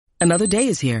Another day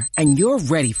is here, and you're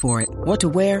ready for it. What to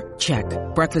wear? Check.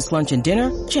 Breakfast, lunch, and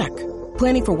dinner? Check.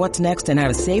 Planning for what's next and how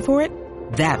to save for it?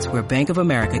 That's where Bank of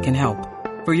America can help.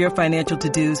 For your financial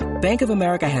to-dos, Bank of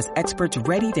America has experts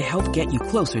ready to help get you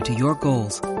closer to your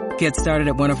goals. Get started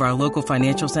at one of our local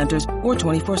financial centers or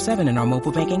 24/7 in our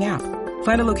mobile banking app.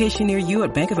 Find a location near you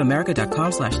at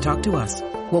bankofamerica.com/talktous.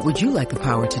 What would you like the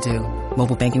power to do?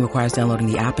 Mobile banking requires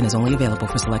downloading the app and is only available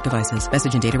for select devices.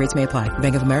 Message and data rates may apply.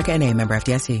 Bank of America N.A., member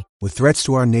FDIC. With threats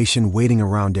to our nation waiting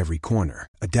around every corner,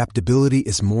 adaptability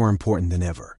is more important than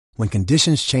ever. When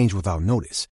conditions change without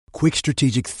notice, quick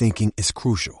strategic thinking is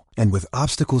crucial. And with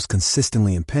obstacles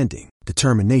consistently impending,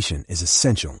 determination is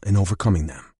essential in overcoming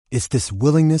them. It's this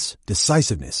willingness,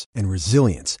 decisiveness, and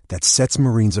resilience that sets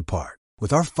Marines apart.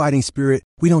 With our fighting spirit,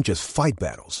 we don't just fight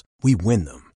battles, we win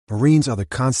them. Marines are the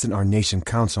constant our nation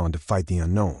counts on to fight the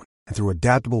unknown. And through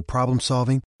adaptable problem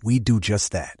solving, we do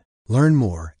just that. Learn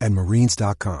more at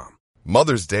marines.com.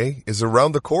 Mother's Day is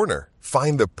around the corner.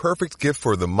 Find the perfect gift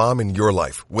for the mom in your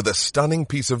life with a stunning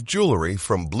piece of jewelry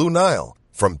from Blue Nile.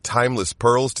 From timeless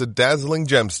pearls to dazzling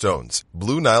gemstones,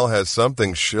 Blue Nile has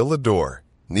something she'll adore.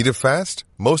 Need it fast?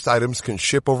 Most items can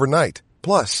ship overnight.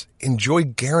 Plus, enjoy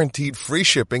guaranteed free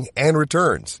shipping and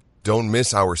returns. Don't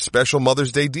miss our special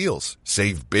Mother's Day deals.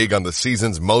 Save big on the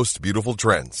season's most beautiful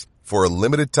trends. For a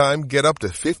limited time, get up to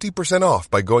 50% off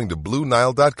by going to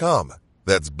BlueNile.com.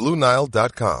 That's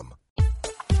BlueNile.com.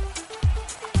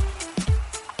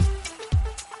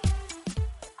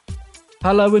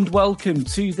 Hello and welcome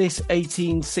to this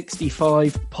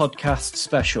 1865 podcast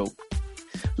special.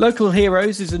 Local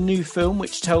Heroes is a new film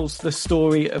which tells the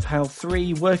story of how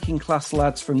three working class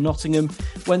lads from Nottingham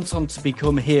went on to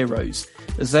become heroes,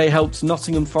 as they helped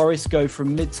Nottingham Forest go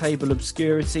from mid-table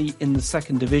obscurity in the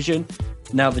second division,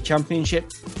 now the Championship,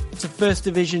 to First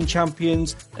Division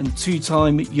champions and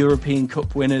two-time European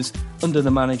Cup winners under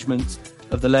the management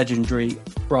of the legendary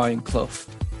Brian Clough.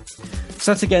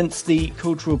 Set against the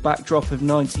cultural backdrop of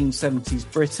 1970s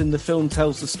Britain, the film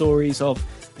tells the stories of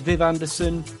Viv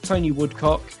Anderson, Tony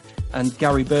Woodcock and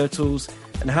Gary Birtles,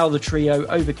 and how the trio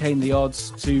overcame the odds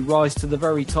to rise to the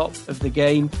very top of the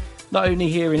game, not only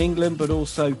here in England but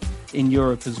also in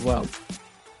Europe as well.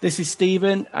 This is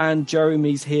Stephen, and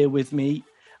Jeremy's here with me,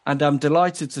 and I'm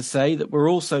delighted to say that we're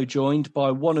also joined by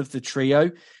one of the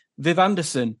trio, Viv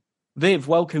Anderson. Viv,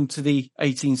 welcome to the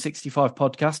 1865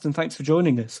 podcast, and thanks for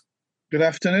joining us. Good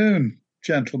afternoon,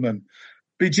 gentlemen.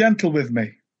 Be gentle with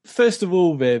me. First of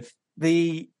all, Viv,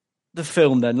 the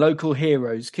film then, Local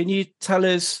Heroes. Can you tell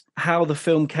us how the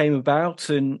film came about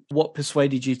and what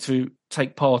persuaded you to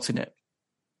take part in it?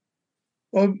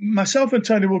 Well, myself and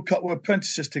Tony Woodcock were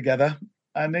apprentices together,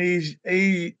 and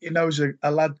he knows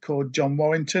a lad called John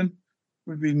Warrington.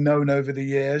 We've been known over the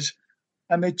years,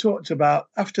 and they talked about,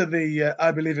 after the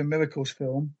I Believe in Miracles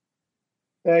film,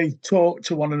 they talked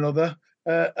to one another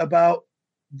about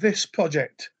this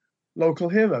project, Local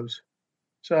Heroes.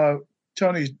 So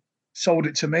Tony sold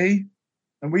it to me,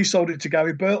 and we sold it to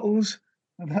Gary Birtles,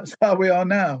 and that's how we are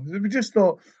now. We just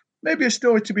thought maybe a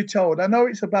story to be told. I know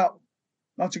it's about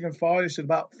Nottingham Forest, it's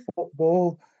about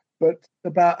football, but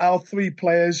about our three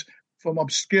players from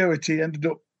obscurity ended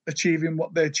up achieving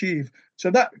what they achieved.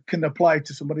 So that can apply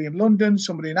to somebody in London,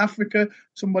 somebody in Africa,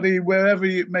 somebody wherever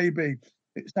it may be.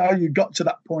 It's how you got to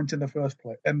that point in the first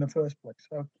place.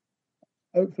 So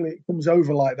hopefully it comes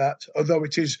over like that, although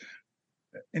it is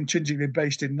intrinsically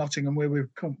based in Nottingham, where we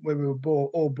were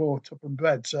all brought up and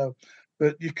bred. So,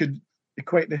 but you could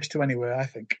equate this to anywhere, I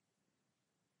think.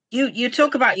 You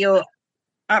talk about your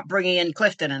upbringing in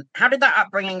Clifton, and how did that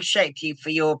upbringing shape you for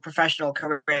your professional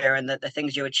career and the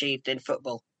things you achieved in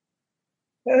football?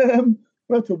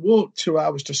 We had to walk 2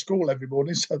 hours to school every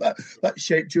morning, so that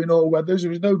shaped you in all weathers. There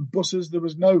was no buses, there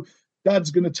was no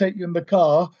dad's going to take you in the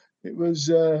car. It was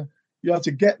you had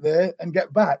to get there and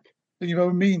get back in your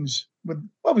own means,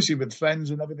 obviously with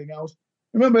friends and everything else.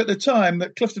 Remember at the time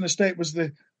that Clifton Estate was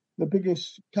the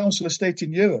biggest council estate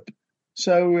in Europe,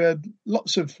 so we had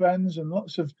lots of friends and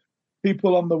lots of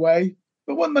people on the way.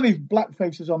 There weren't many black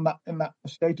faces in that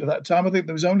estate at that time. I think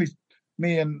there was only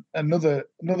me and another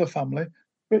family.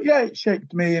 But yeah, it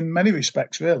shaped me in many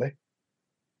respects, really.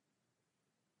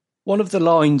 One of the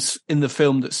lines in the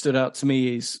film that stood out to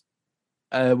me is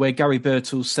where Gary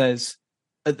Birtles says,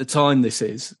 at the time this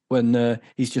is, when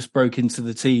he's just broke into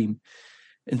the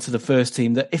first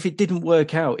team, that if it didn't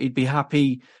work out, he'd be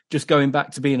happy just going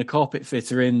back to being a carpet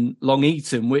fitter in Long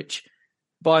Eaton, which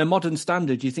by a modern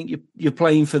standard, you think you're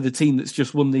playing for the team that's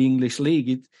just won the English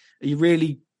League. Are you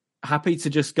really happy to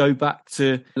just go back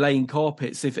to laying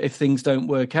carpets if things don't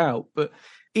work out? But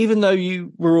even though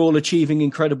you were all achieving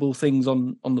incredible things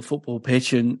on the football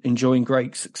pitch and enjoying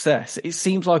great success, it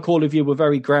seems like all of you were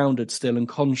very grounded still and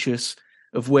conscious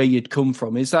of where you'd come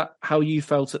from. Is that how you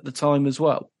felt at the time as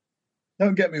well?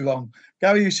 Don't get me wrong.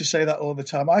 Gary used to say that all the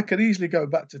time. I could easily go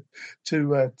back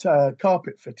to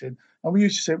carpet fitting. And we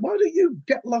used to say, why don't you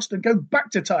get lost and go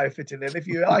back to tyre fitting then if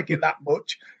you like it that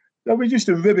much? So we used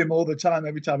to rib him all the time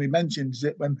every time he mentions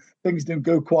it when things didn't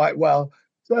go quite well.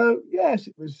 So, yes,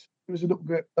 it was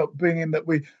an upbringing that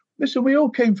we all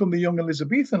came from the Young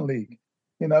Elizabethan League,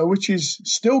 which is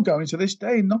still going to this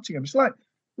day in Nottingham. It's like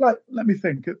let me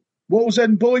think.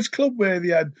 Wallsend Boys Club, where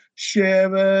you had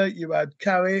Shearer, you had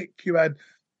Carrick, you had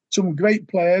some great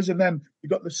players, and then you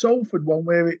got the Salford one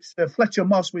where it's Fletcher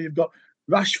Moss, where you've got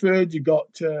Rashford, you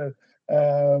got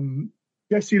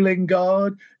Jesse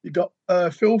Lingard, you got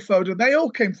Phil Foden. They all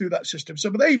came through that system. So,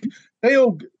 but they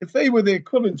all, if they were the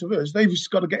equivalent of us, they've just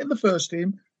got to get in the first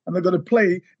team and they've got to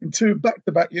play in 2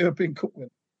 back-to-back European Cup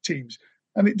teams.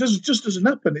 And it just doesn't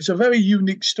happen. It's a very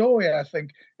unique story, I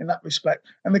think, in that respect.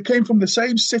 And they came from the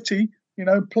same city,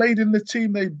 played in the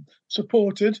team they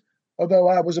supported, although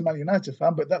I was a Man United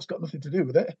fan, but that's got nothing to do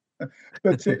with it.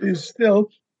 But it is still,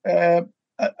 I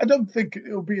don't think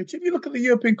it'll be if you look at the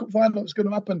European Cup final that's going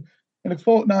to happen in a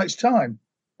fortnight's time.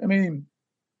 I mean,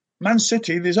 Man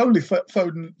City, there's only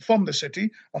Foden from the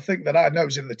city, I think, that I know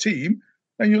is in the team.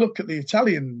 And you look at the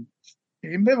Italian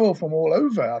team, they're all from all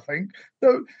over, I think.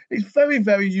 So it's very,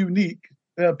 very unique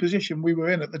position we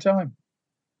were in at the time.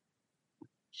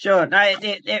 Sure. No,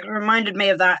 it reminded me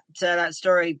of that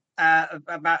story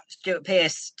about Stuart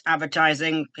Pearce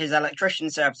advertising his electrician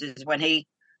services when he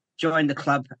joined the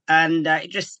club. And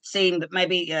it just seemed that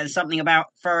maybe something about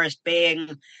Forest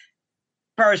players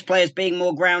being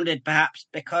more grounded, perhaps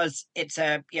because it's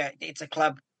a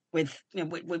club with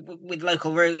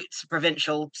local roots,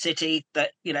 provincial city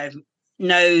that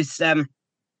knows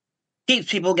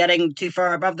keeps people getting too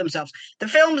far above themselves. The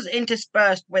film's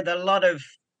interspersed with a lot of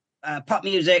pop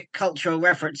music, cultural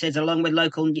references, along with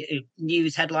local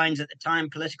news headlines at the time,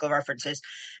 political references.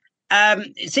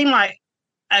 It seemed like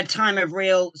a time of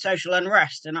real social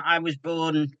unrest, and I was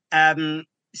born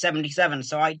 77,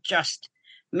 so I just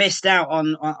missed out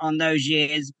on those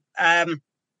years.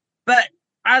 But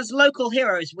as local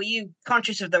heroes, were you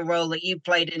conscious of the role that you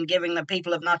played in giving the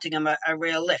people of Nottingham a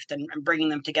real lift and bringing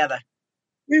them together?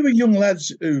 We were young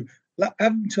lads who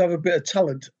happened to have a bit of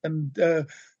talent and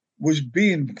was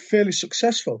being fairly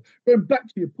successful. Going back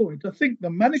to your point, I think the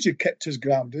manager kept us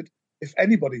grounded, if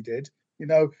anybody did.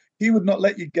 He would not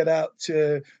let you get out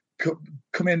to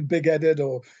come in big-headed,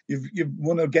 or you've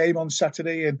won a game on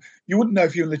Saturday and you wouldn't know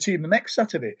if you're in the team the next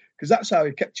Saturday, because that's how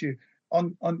he kept you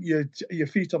on your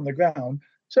feet on the ground.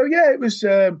 So yeah, it was,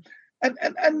 and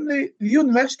the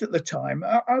unrest at the time.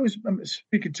 I was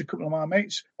speaking to a couple of my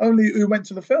mates who went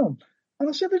to the film, and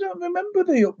I said they don't remember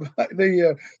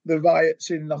the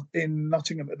riots in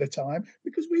Nottingham at the time,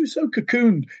 because we were so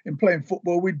cocooned in playing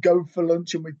football. We'd go for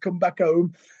lunch and we'd come back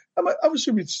home.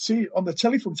 Obviously, we'd see it on the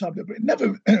telly from time to time, but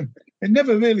it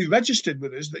never really registered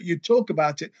with us that you'd talk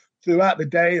about it throughout the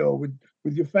day or with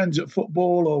your friends at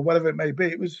football or whatever it may be.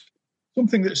 It was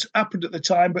something that's happened at the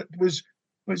time, but was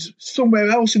somewhere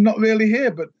else and not really here.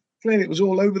 But clearly, it was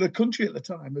all over the country at the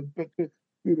time. But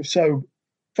we were so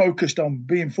focused on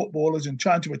being footballers and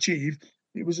trying to achieve.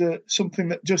 It was something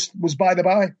that just was by the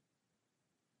by.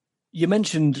 You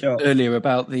mentioned earlier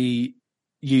about the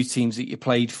youth teams that you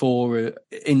played for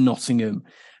in Nottingham,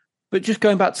 but just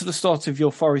going back to the start of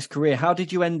your Forest career, how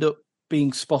did you end up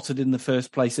being spotted in the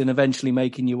first place and eventually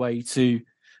making your way to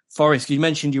Forest? You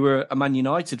mentioned you were a Man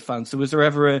United fan, so was there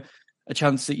ever a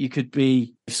chance that you could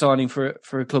be signing for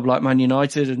a club like Man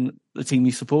United and the team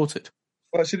you supported?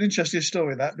 Well, it's an interesting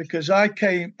story, that, because I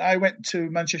went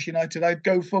to Manchester United. I'd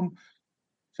go from,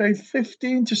 say,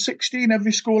 15 to 16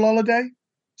 every school holiday.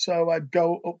 So I'd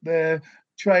go up there,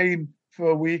 train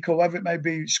for a week or whatever it may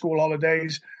be, school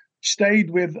holidays, stayed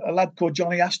with a lad called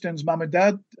Johnny Aston's mum and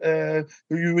dad,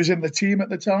 who was in the team at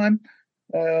the time.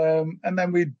 And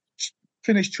then we'd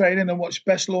finish training and watch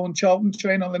Best Law and Charlton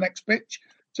train on the next pitch.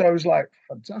 So I was like,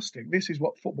 fantastic, this is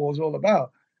what football is all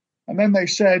about. And then they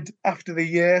said, after the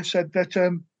year,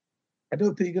 that I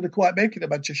don't think you're going to quite make it at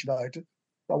Manchester United.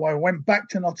 So I went back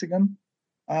to Nottingham.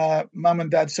 Mum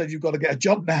and dad said, you've got to get a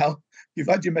job now. You've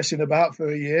had your messing about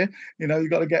for a year. You've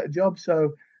got to get a job.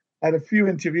 So I had a few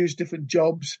interviews, different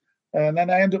jobs. And then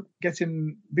I ended up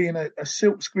being a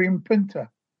silk screen printer,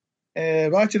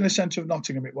 right in the centre of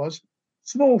Nottingham it was.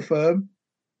 Small firm.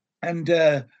 And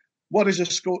what is a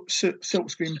silk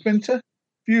screen printer?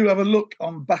 If you have a look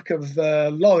on back of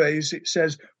the lorries, it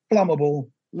says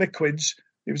flammable liquids.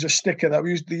 It was a sticker that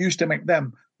they used to make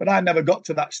them. But I never got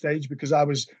to that stage because I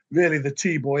was really the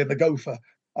tea boy and the gopher.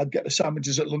 I'd get the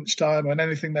sandwiches at lunchtime and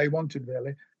anything they wanted,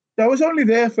 really. So I was only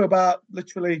there for about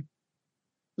literally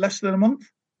less than a month.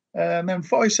 And then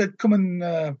Forest said, come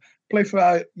and play for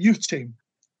our youth team.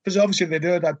 Because obviously they'd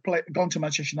heard I'd gone to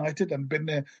Manchester United and been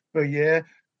there for a year.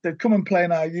 They'd come and play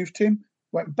in our youth team.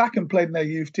 Went back and played in their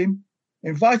youth team.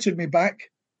 Invited me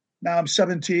back. Now I'm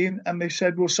 17 and they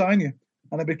said, we'll sign you.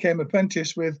 And I became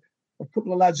apprentice with a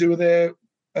couple of lads who were there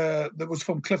that was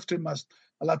from Clifton.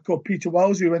 A lad called Peter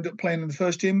Wells, who ended up playing in the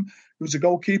first team, who was a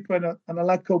goalkeeper, and a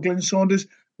lad called Glenn Saunders,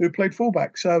 who played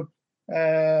fullback. So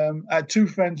I had two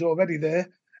friends already there.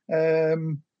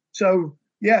 So,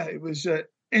 yeah, it was an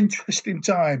interesting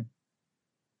time.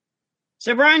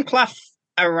 So Brian Clough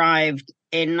arrived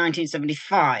in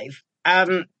 1975,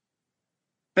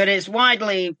 but it's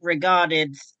widely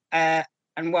regarded and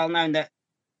well known that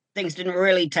things didn't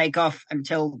really take off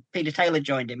until Peter Taylor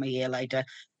joined him a year later.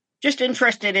 Just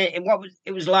interested in what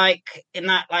it was like in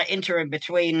that interim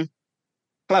between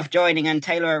Clough joining and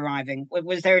Taylor arriving.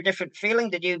 Was there a different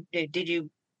feeling? Did you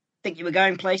think you were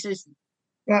going places?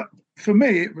 Well, for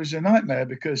me, it was a nightmare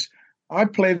because I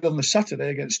played on the Saturday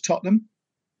against Tottenham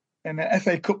in the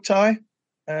FA Cup tie.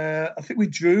 I think we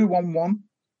drew 1-1,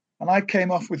 and I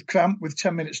came off with cramp with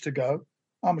 10 minutes to go.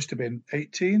 I must have been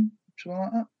 18, something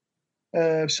like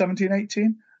that, 17,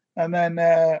 18. And then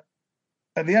at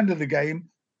the end of the game,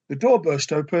 the door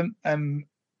burst open and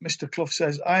Mr. Clough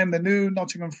says, I am the new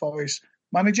Nottingham Forest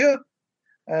manager.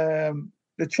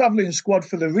 The travelling squad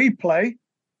for the replay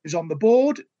is on the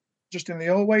board, just in the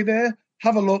hallway there.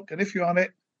 Have a look, and if you're on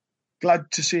it,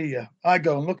 glad to see you. I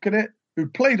go and look at it, who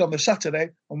played on the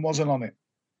Saturday and wasn't on it.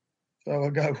 So I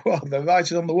go, well, the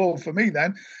writing's on the wall for me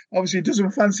then. Obviously, he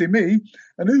doesn't fancy me.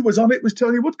 And who was on it was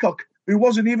Tony Woodcock, who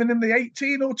wasn't even in the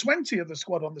 18 or 20 of the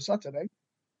squad on the Saturday.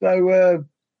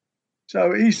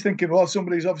 So he's thinking, well,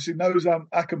 somebody's obviously knows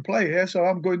I can play here, so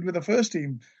I'm going with the first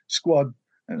team squad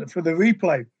for the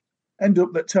replay. End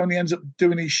up that Tony ends up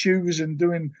doing his shoes and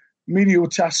doing menial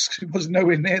tasks. He wasn't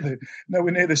nowhere near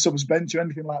the subs bench or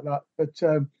anything like that. But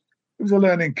it was a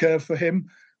learning curve for him.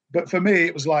 But for me,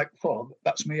 it was like, oh,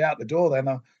 that's me out the door then.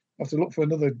 I have to look for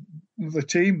another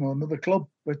team or another club.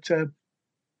 But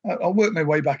I'll work my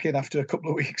way back in after a couple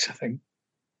of weeks, I think.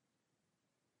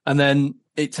 And then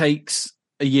it takes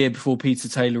a year before Peter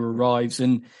Taylor arrives,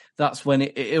 and that's when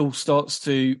it all starts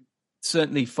to,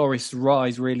 certainly Forest's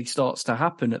rise really starts to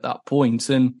happen at that point.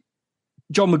 And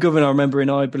John McGovern, I remember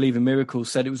in I Believe in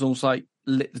Miracles, said it was almost like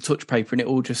lit the touch paper and it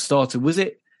all just started. Was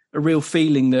it a real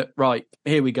feeling that, right,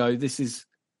 here we go, this is,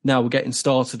 now we're getting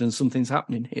started and something's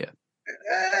happening here?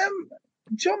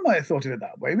 John might have thought of it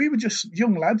that way. We were just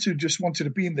young lads who just wanted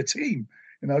to be in the team.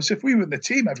 So if we were in the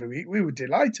team every week, we were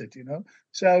delighted,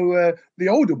 So the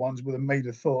older ones would have made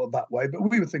a thought that way, but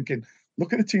we were thinking,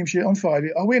 look at the team sheet on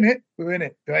Friday. Oh, we're in it. We're in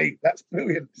it. Great. That's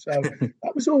brilliant. So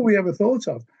that was all we ever thought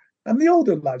of. And the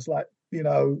older lads, like,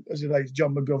 as it is,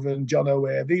 John McGovern, John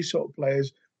O'Hare, these sort of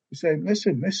players were saying,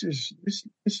 listen, this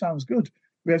sounds good.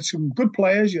 We had some good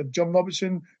players. You had John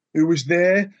Robertson, who was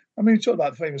there. I mean, we talked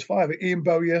about the famous five: Ian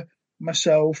Bowyer,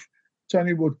 myself,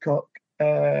 Tony Woodcock,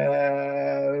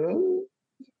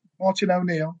 Martin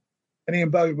O'Neill, and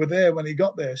Ian Bowyer were there when he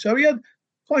got there. So he had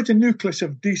quite a nucleus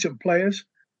of decent players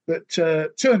that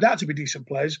turned out to be decent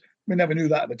players. We never knew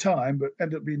that at the time, but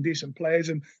ended up being decent players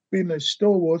and being the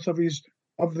stalwarts of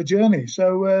the journey.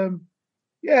 So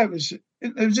it was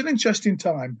an interesting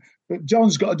time. But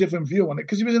John's got a different view on it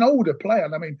because he was an older player.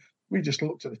 And I mean, we just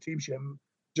looked at the team sheet and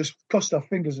just crossed our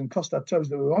fingers and crossed our toes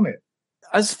that we were on it.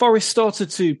 As Forest started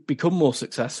to become more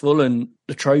successful and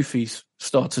the trophies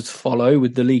started to follow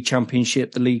with the League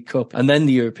Championship, the League Cup, and then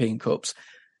the European Cups,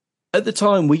 at the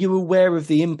time, were you aware of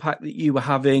the impact that you were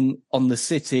having on the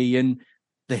city and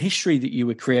the history that you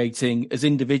were creating as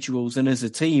individuals and as a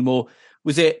team? Or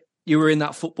was it you were in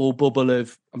that football bubble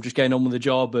of, I'm just getting on with the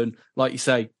job and, like you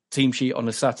say, team sheet on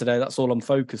a Saturday, that's all I'm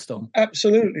focused on?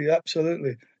 Absolutely.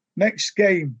 Next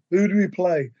game, who do we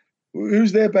play?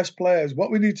 Who's their best players?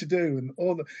 What we need to do, and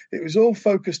it was all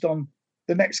focused on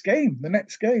the next game.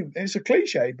 It's a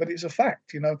cliche, but it's a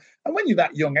fact, And when you're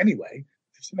that young, anyway,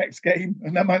 it's the next game,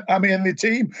 and am I in the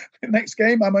team? The next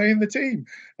game, am I in the team?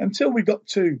 Until we got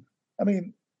to,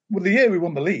 with the year we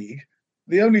won the league,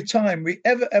 the only time we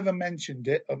ever mentioned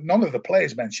it, none of the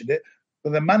players mentioned it,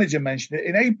 but the manager mentioned it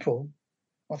in April.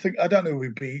 I don't know who we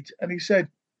beat, and he said,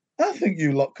 "I think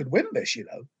you lot could win this,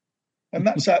 And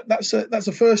that's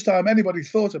the first time anybody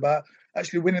thought about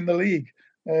actually winning the league.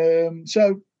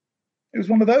 So it was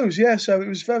one of those, yeah. So it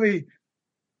was very.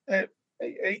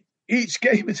 each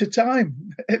game at a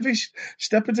time, every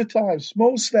step at a time,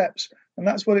 small steps. And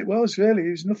that's what it was, really.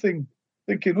 It was nothing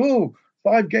thinking, oh,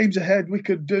 5 games ahead, we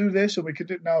could do this and we could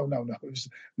do... No. It was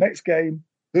next game,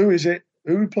 who is it?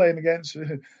 Who are we playing against?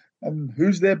 And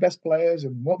who's their best players?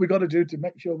 And what we got to do to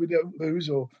make sure we don't lose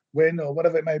or win or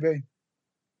whatever it may be.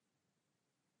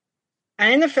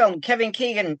 And in the film, Kevin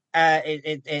Keegan,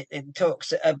 it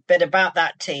talks a bit about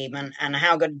that team and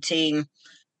how good a team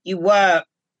you were,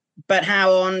 but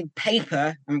how on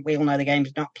paper, and we all know the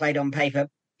game's not played on paper,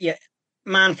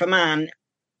 man for man,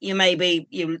 you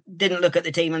didn't look at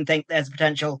the team and think there's a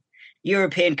potential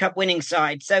European Cup winning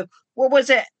side. So what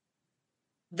was it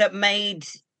that made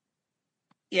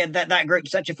that group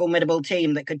such a formidable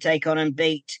team that could take on and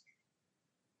beat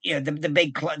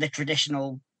the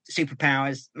traditional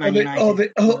superpowers, Man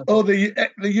United, or the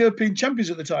European champions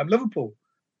at the time, Liverpool?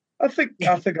 I think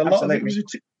a lot of it was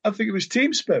I think it was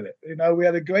team spirit. We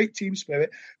had a great team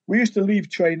spirit. We used to leave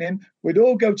training, we'd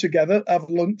all go together, have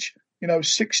lunch.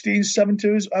 16,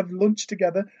 17s have lunch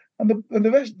together, and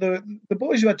the rest, the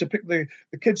boys who had to pick the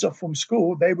kids up from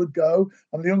school, they would go,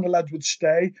 and the younger lads would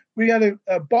stay. We had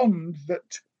a bond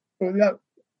that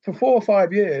for 4 or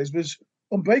 5 years was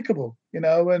unbreakable.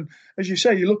 And as you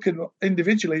say, you're looking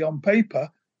individually on paper.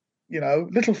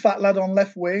 Little fat lad on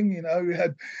left wing. You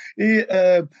had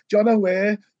John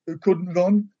O'Ware, who couldn't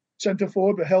run, centre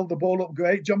forward, but held the ball up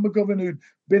great. John McGovern, who'd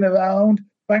been around.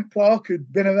 Frank Clark,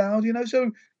 who'd been around.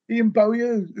 So Ian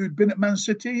Bowyer, who'd been at Man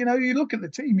City. You look at the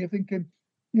team, you're thinking,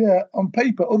 yeah, on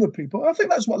paper, other people. I think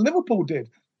that's what Liverpool did.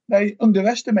 They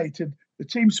underestimated the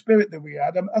team spirit that we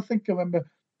had. I think I remember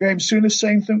Graham Souness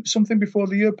saying something before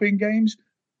the European games,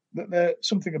 that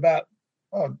something about,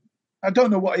 I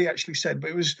don't know what he actually said, but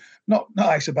it was not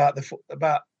nice about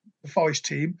the Forest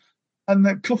team. And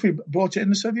then Cloughie brought it in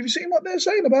and said, have you seen what they're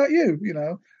saying about you?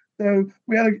 So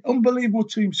we had an unbelievable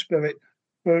team spirit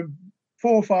for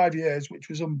 4 or 5 years, which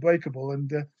was unbreakable.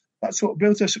 And that's what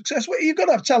built our success. Well, you've got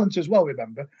to have talent as well,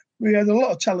 remember. We had a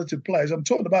lot of talented players. I'm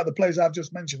talking about the players I've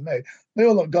just mentioned there. They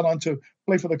all have gone on to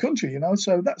play for the country,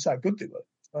 so that's how good they were.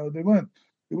 So they weren't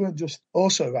just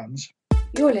also-rans.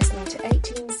 You're listening to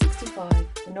 1865,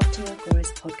 the Nottingham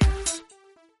Forest podcast.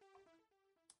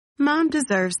 Mom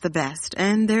deserves the best,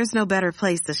 and there's no better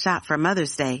place to shop for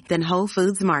Mother's Day than Whole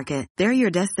Foods Market. They're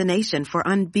your destination for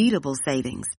unbeatable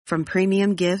savings, from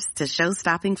premium gifts to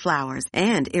show-stopping flowers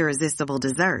and irresistible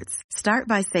desserts. Start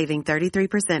by saving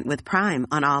 33% with Prime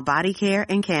on all body care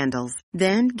and candles.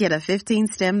 Then get a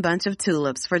 15-stem bunch of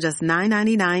tulips for just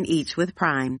 $9.99 each with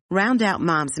Prime. Round out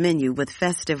Mom's menu with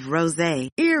festive rosé,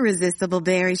 irresistible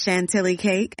berry chantilly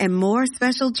cake, and more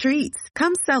special treats.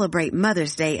 Come celebrate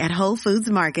Mother's Day at Whole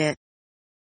Foods Market.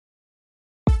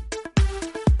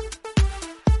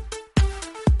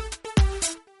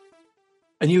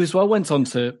 And you as well went on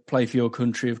to play for your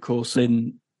country, of course,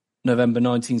 in November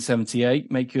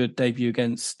 1978, make your debut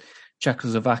against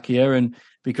Czechoslovakia and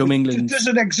become England's... It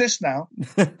doesn't exist now.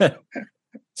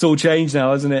 It's all changed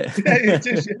now, hasn't it? Yeah, it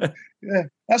is. Yeah.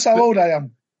 That's how old I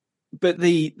am. But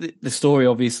the story,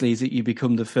 obviously, is that you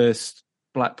become the first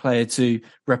black player to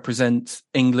represent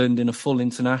England in a full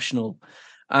international.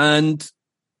 And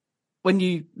when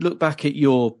you look back at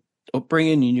your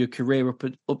upbringing and your career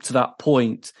up to that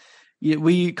point,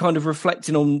 were you kind of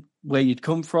reflecting on where you'd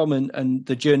come from and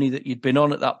the journey that you'd been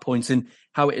on at that point and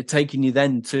how it had taken you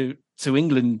then to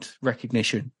England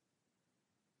recognition?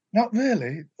 Not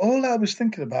really. All I was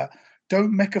thinking about,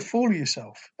 don't make a fool of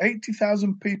yourself.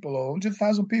 80,000 people or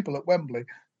 100,000 people at Wembley.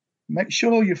 Make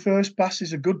sure your first pass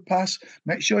is a good pass.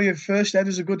 Make sure your first header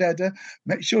is a good header.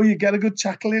 Make sure you get a good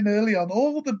tackle in early on.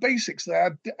 All the basics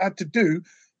that I had to do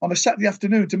on a Saturday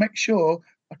afternoon to make sure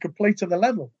I could play to the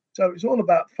level. So it's all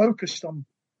about focused on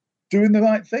doing the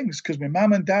right things, because my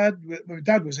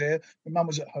dad was here, my mum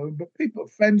was at home, but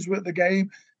friends were at the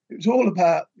game. It was all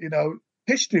about,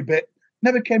 history bit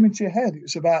never came into your head. It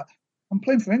was about, I'm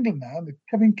playing for England now, and the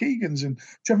Kevin Keegans and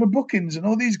Trevor Bookings and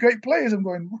all these great players. I'm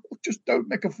going, just don't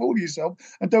make a fool of yourself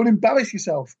and don't embarrass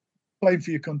yourself playing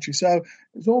for your country. So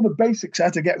it's all the basics I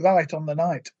had to get right on the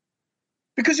night.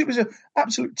 Because it was an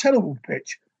absolute terrible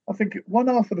pitch. I think one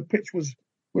half of the pitch was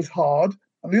hard,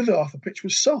 and the other half of the pitch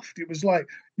was soft. It was like,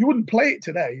 you wouldn't play it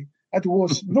today. Had to wear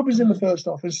rubbers in the first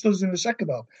half and studs in the second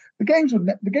half. The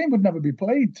game would never be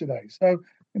played today. So,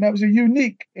 it was a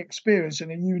unique experience and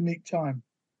a unique time.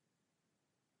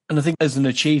 And I think as an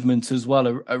achievement as well,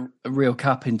 a real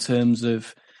cap in terms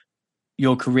of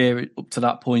your career up to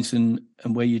that point and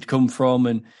where you'd come from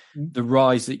and the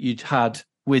rise that you'd had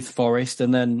with Forest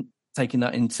and then taking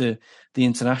that into the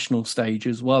international stage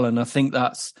as well. And I think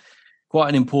that's quite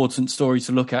an important story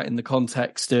to look at in the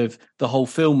context of the whole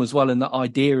film as well, and that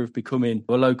idea of becoming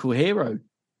a local hero.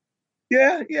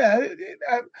 Yeah.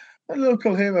 A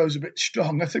local hero is a bit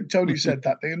strong. I think Tony said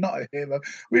that. They're not a hero.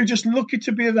 We were just lucky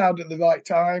to be around at the right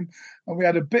time, and we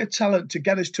had a bit of talent to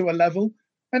get us to a level.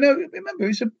 And remember, it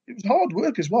was hard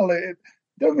work as well.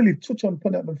 Don't really touch on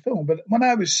putting it on film, but when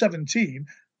I was 17,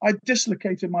 I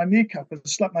dislocated my kneecap and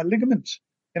slapped my ligaments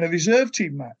in a reserve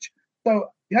team match. So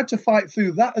you had to fight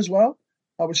through that as well.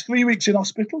 I was 3 weeks in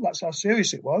hospital. That's how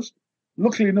serious it was.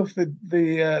 Luckily enough,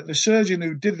 the surgeon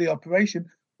who did the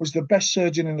operation was the best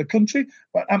surgeon in the country,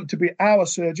 but happened to be our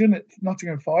surgeon at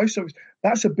Nottingham Forest. So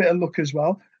that's a bit of luck as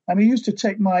well. And he used to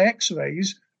take my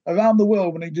X-rays around the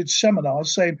world when he did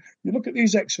seminars, saying, "You look at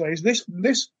these X-rays.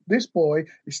 This boy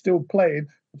is still playing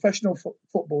professional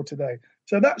football today."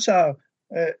 So that's how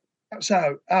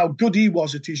good he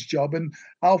was at his job, and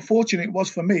how fortunate it was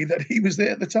for me that he was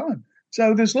there at the time.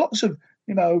 So there's lots of,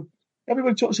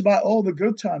 everybody talks about all the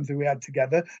good times that we had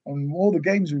together and all the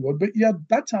games we won, but you had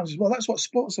bad times as well. That's what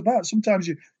sport's about. Sometimes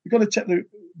you've got to take the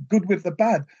good with the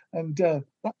bad, and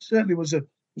that certainly was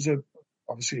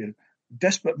obviously a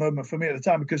desperate moment for me at the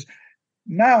time, because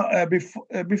now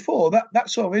before that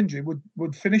sort of injury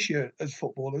would finish you as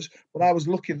footballers, but I was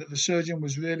lucky that the surgeon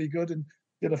was really good and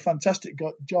did a fantastic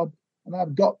job, and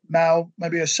I've got now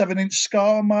maybe a 7-inch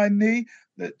scar on my knee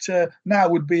that now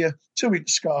would be a 2-inch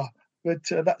scar, but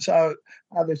that's how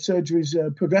the surgery's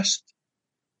progressed.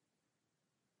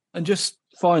 And just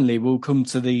finally, we'll come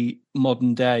to the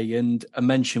modern day and a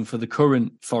mention for the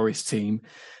current Forest team.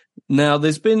 Now,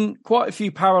 there's been quite a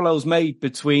few parallels made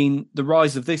between the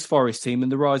rise of this Forest team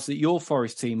and the rise that your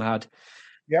Forest team had.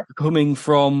 Yep. Coming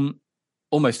from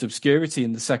almost obscurity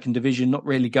in the second division, not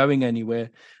really going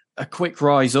anywhere, a quick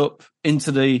rise up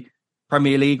into the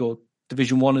Premier League, or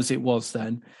Division 1 as it was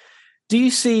then. Do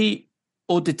you see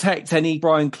or detect any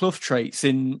Brian Clough traits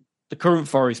in the current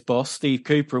Forest boss, Steve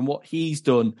Cooper, and what he's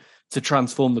done to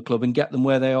transform the club and get them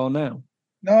where they are now?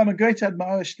 No, I'm a great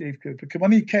admirer of Steve Cooper.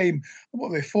 When he came, what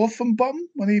were they, fourth from bottom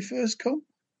when he first came?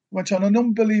 Went on an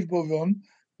unbelievable run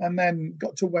and then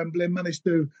got to Wembley and managed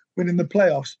to win in the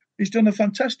playoffs. He's done a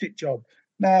fantastic job.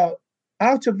 Now,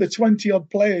 out of the 20-odd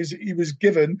players that he was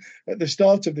given at the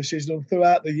start of the season and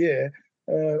throughout the year,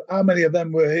 how many of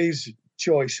them were his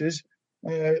choices?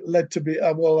 Led to be,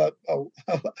 I'd like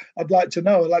to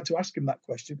know. I'd like to ask him that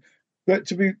question. But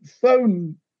to be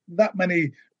thrown that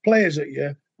many players at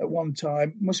you at one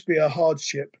time must be a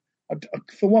hardship.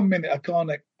 For 1 minute, I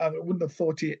wouldn't have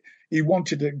thought he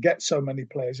wanted to get so many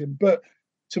players in. But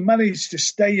to manage to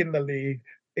stay in the league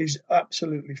is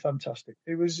absolutely fantastic.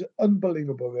 It was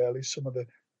unbelievable, really. Some of the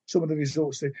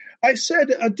results. I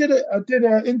did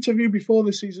an interview before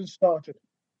the season started,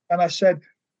 and I said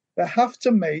they have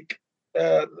to make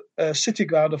City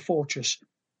Ground a fortress,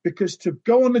 because to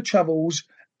go on the travels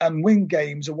and win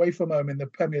games away from home in the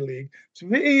Premier League, it's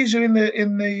really easier in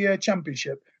the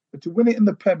Championship, but to win it in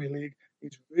the Premier League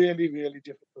is really, really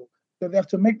difficult. So they have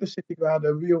to make the City Ground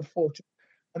a real fortress,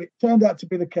 and it turned out to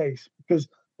be the case, because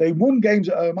they won games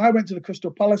at home. I went to the Crystal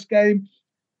Palace game,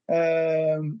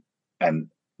 and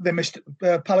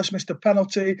Palace missed a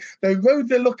penalty. They rode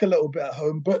their luck a little bit at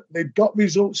home, but they got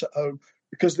results at home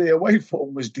because the away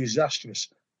form was disastrous.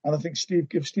 And I think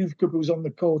if Steve Cooper was on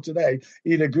the call today,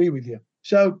 he'd agree with you.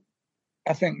 So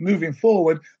I think moving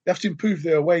forward, they have to improve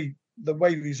their away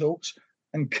results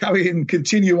and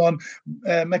continue on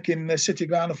making the City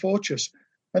Ground a fortress.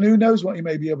 And who knows what he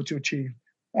may be able to achieve.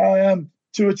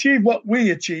 To achieve what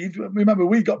we achieved, remember,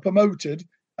 we got promoted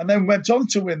and then went on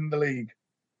to win the league,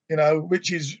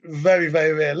 which is very,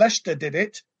 very rare. Leicester did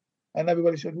it, and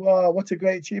everybody said, wow, what a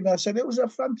great achievement. I said, it was a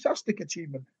fantastic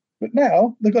achievement. But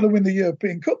now they've got to win the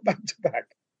European Cup back to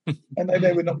back. And then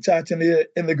they were knocked out in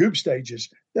the group stages.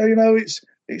 So,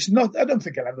 it's not, I don't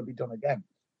think it'll ever be done again.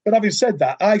 But having said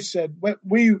that, I said,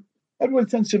 everyone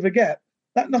tends to forget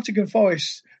that Nottingham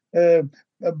Forest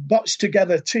botched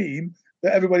together team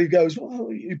that everybody goes,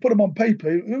 well, you put them on paper,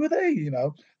 who are they?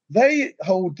 They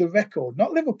hold the record,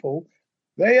 not Liverpool.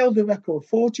 They held the record,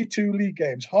 42 league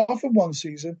games, half of one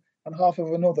season and half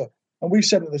of another. And we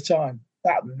said at the time,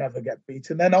 that would never get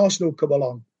beaten. Then Arsenal come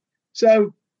along.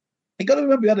 So you got to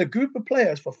remember, we had a group of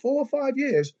players for 4 or 5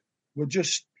 years were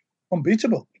just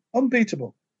unbeatable. Well,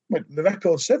 the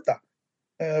record said that.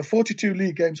 42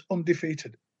 league games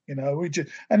undefeated.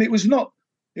 And it wasn't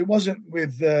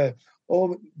with all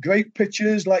the great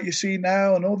pictures like you see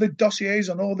now and all the dossiers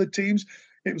on all the teams.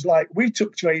 It was like we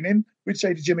took training. We'd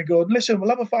say to Jimmy Gordon, listen, we'll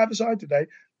have a five-a-side today,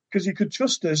 because he could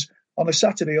trust us on a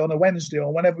Saturday, on a Wednesday,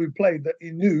 or whenever we played, that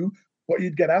he knew what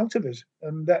you'd get out of us.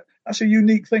 And that's a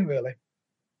unique thing, really.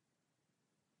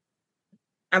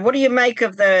 And what do you make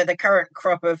of the current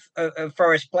crop of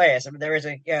Forest players? I mean, there is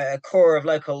a core of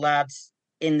local lads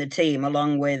in the team,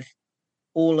 along with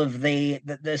all of the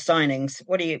signings.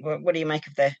 What do you make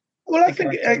of the? Well, I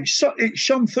think it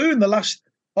shone through in the last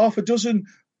half a dozen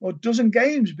or dozen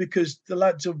games, because the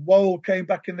lads of Wall came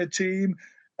back in the team.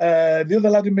 The other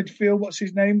lad in midfield, what's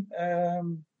his name?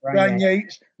 Ryan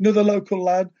Yates, another local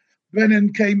lad.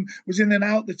 Brennan was in and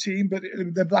out the team, but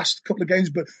in the last couple of games,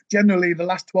 but generally the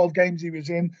last 12 games he was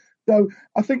in. So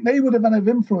I think they would have had an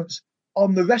influence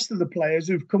on the rest of the players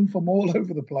who've come from all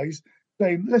over the place,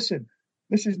 saying, listen,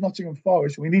 this is Nottingham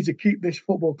Forest. We need to keep this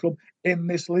football club in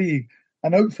this league.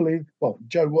 And hopefully, well,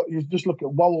 Joe, you just look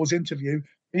at Wall's interview.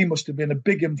 He must have been a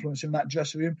big influence in that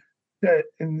dressing room,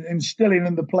 instilling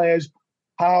in the players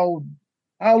how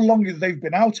long they've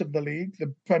been out of the league,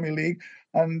 the Premier League,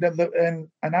 and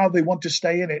how they want to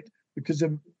stay in it, because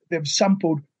they've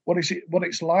sampled what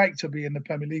it's like to be in the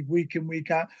Premier League week in, week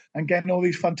out, and getting all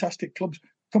these fantastic clubs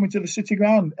coming to the City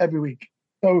Ground every week.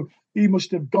 So he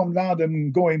must have gone round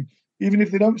and going, even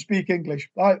if they don't speak English,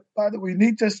 either we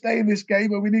need to stay in this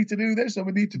game, or we need to do this, or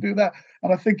we need to do that.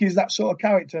 And I think he's that sort of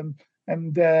character,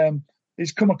 and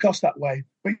he's come across that way.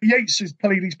 But Yates has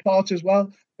played his part as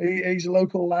well. He's a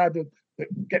local lad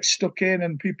that gets stuck in,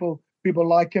 and people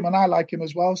like him, and I like him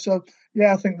as well. So,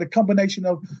 yeah, I think the combination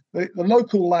of the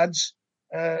local lads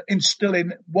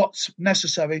instilling what's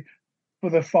necessary for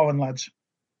the foreign lads.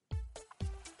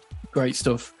 Great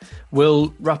stuff.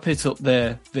 We'll wrap it up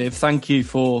there, Viv. Thank you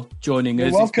for joining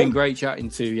us. It's been great chatting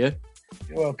to you.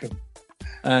 You're welcome.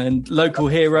 And Local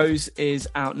Heroes is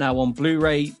out now on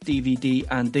Blu-ray, DVD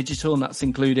and digital, and that's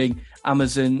including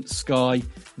Amazon, Sky,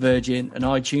 Virgin and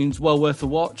iTunes. Well worth a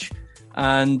watch.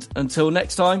 And until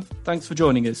next time, thanks for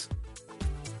joining us.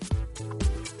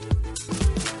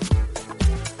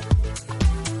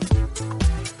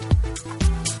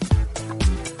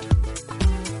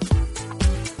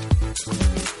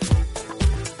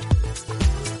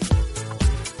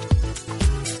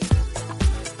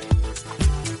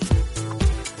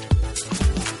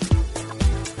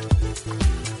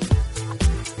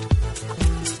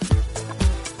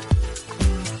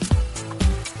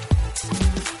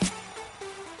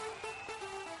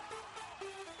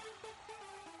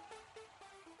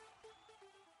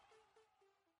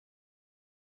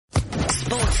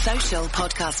 Social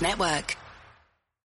Podcast Network.